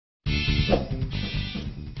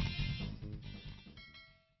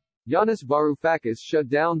Yanis Varoufakis shut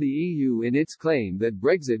down the EU in its claim that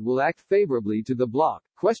Brexit will act favourably to the bloc,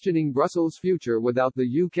 questioning Brussels' future without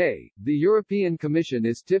the UK. The European Commission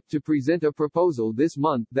is tipped to present a proposal this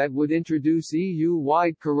month that would introduce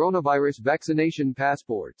EU-wide coronavirus vaccination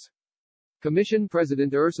passports. Commission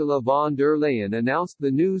President Ursula von der Leyen announced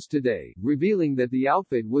the news today, revealing that the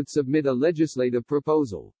outfit would submit a legislative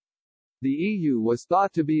proposal. The EU was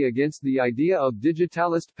thought to be against the idea of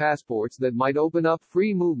digitalist passports that might open up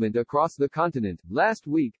free movement across the continent. Last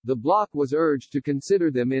week, the bloc was urged to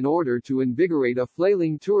consider them in order to invigorate a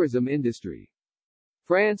flailing tourism industry.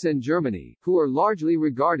 France and Germany, who are largely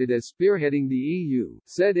regarded as spearheading the EU,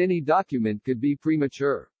 said any document could be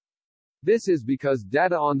premature. This is because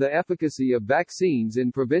data on the efficacy of vaccines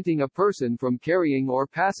in preventing a person from carrying or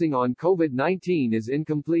passing on COVID-19 is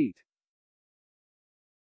incomplete.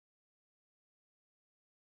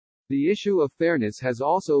 The issue of fairness has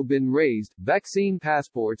also been raised. Vaccine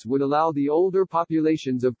passports would allow the older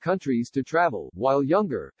populations of countries to travel, while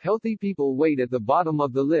younger, healthy people wait at the bottom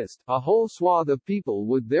of the list. A whole swath of people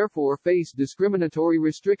would therefore face discriminatory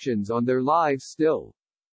restrictions on their lives still.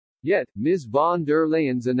 Yet, Ms. von der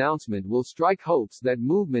Leyen's announcement will strike hopes that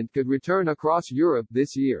movement could return across Europe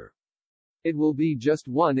this year. It will be just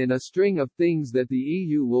one in a string of things that the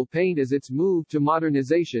EU will paint as its move to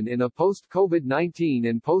modernization in a post-COVID-19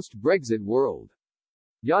 and post-Brexit world.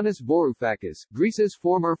 Yanis Varoufakis, Greece's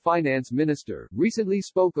former finance minister, recently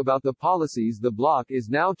spoke about the policies the bloc is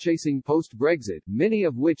now chasing post-Brexit, many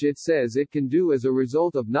of which it says it can do as a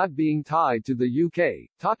result of not being tied to the UK.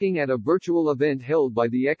 Talking at a virtual event held by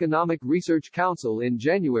the Economic Research Council in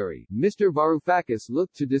January, Mr. Varoufakis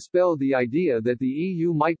looked to dispel the idea that the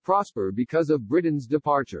EU might prosper because of Britain's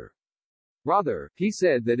departure. Rather, he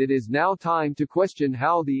said that it is now time to question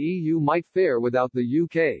how the EU might fare without the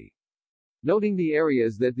UK. Noting the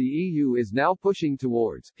areas that the EU is now pushing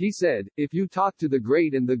towards, he said, if you talk to the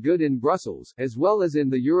great and the good in Brussels, as well as in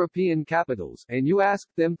the European capitals, and you ask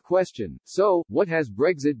them, question, so, what has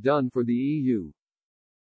Brexit done for the EU?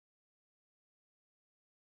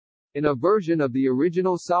 In a version of the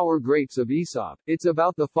original Sour Grapes of Aesop, it's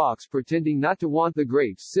about the fox pretending not to want the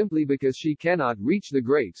grapes simply because she cannot reach the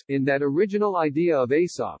grapes. In that original idea of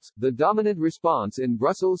Aesop's, the dominant response in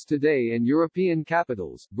Brussels today and European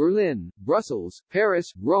capitals, Berlin, Brussels,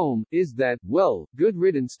 Paris, Rome, is that, well, good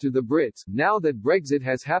riddance to the Brits. Now that Brexit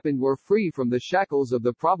has happened, we're free from the shackles of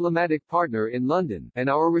the problematic partner in London, and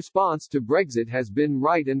our response to Brexit has been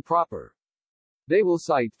right and proper. They will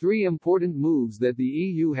cite three important moves that the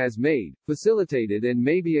EU has made, facilitated and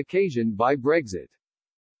may be occasioned by Brexit.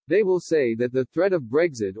 They will say that the threat of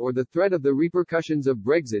Brexit or the threat of the repercussions of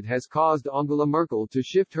Brexit has caused Angela Merkel to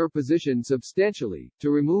shift her position substantially,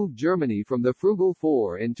 to remove Germany from the Frugal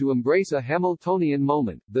Four and to embrace a Hamiltonian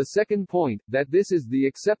moment. The second point, that this is the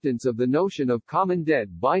acceptance of the notion of common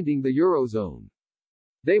debt binding the Eurozone.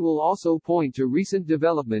 They will also point to recent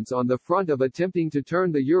developments on the front of attempting to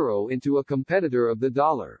turn the euro into a competitor of the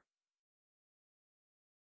dollar.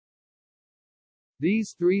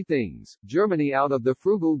 These three things, Germany out of the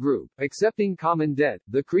frugal group, accepting common debt,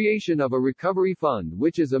 the creation of a recovery fund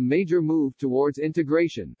which is a major move towards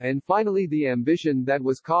integration, and finally the ambition that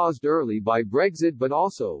was caused early by Brexit but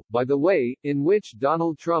also, by the way, in which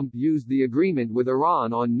Donald Trump used the agreement with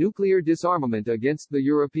Iran on nuclear disarmament against the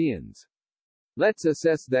Europeans. Let's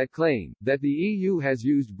assess that claim, that the EU has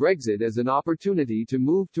used Brexit as an opportunity to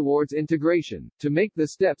move towards integration, to make the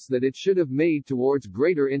steps that it should have made towards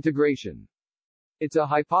greater integration. It's a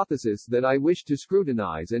hypothesis that I wish to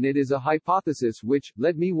scrutinize, and it is a hypothesis which,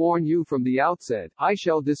 let me warn you from the outset, I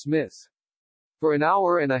shall dismiss. For an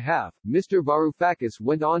hour and a half, Mr. Varoufakis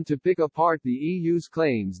went on to pick apart the EU's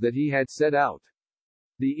claims that he had set out.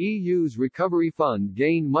 The EU's recovery fund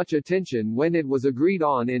gained much attention when it was agreed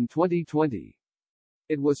on in 2020.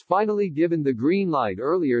 It was finally given the green light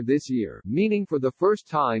earlier this year, meaning for the first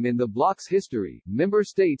time in the bloc's history, member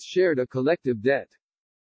states shared a collective debt.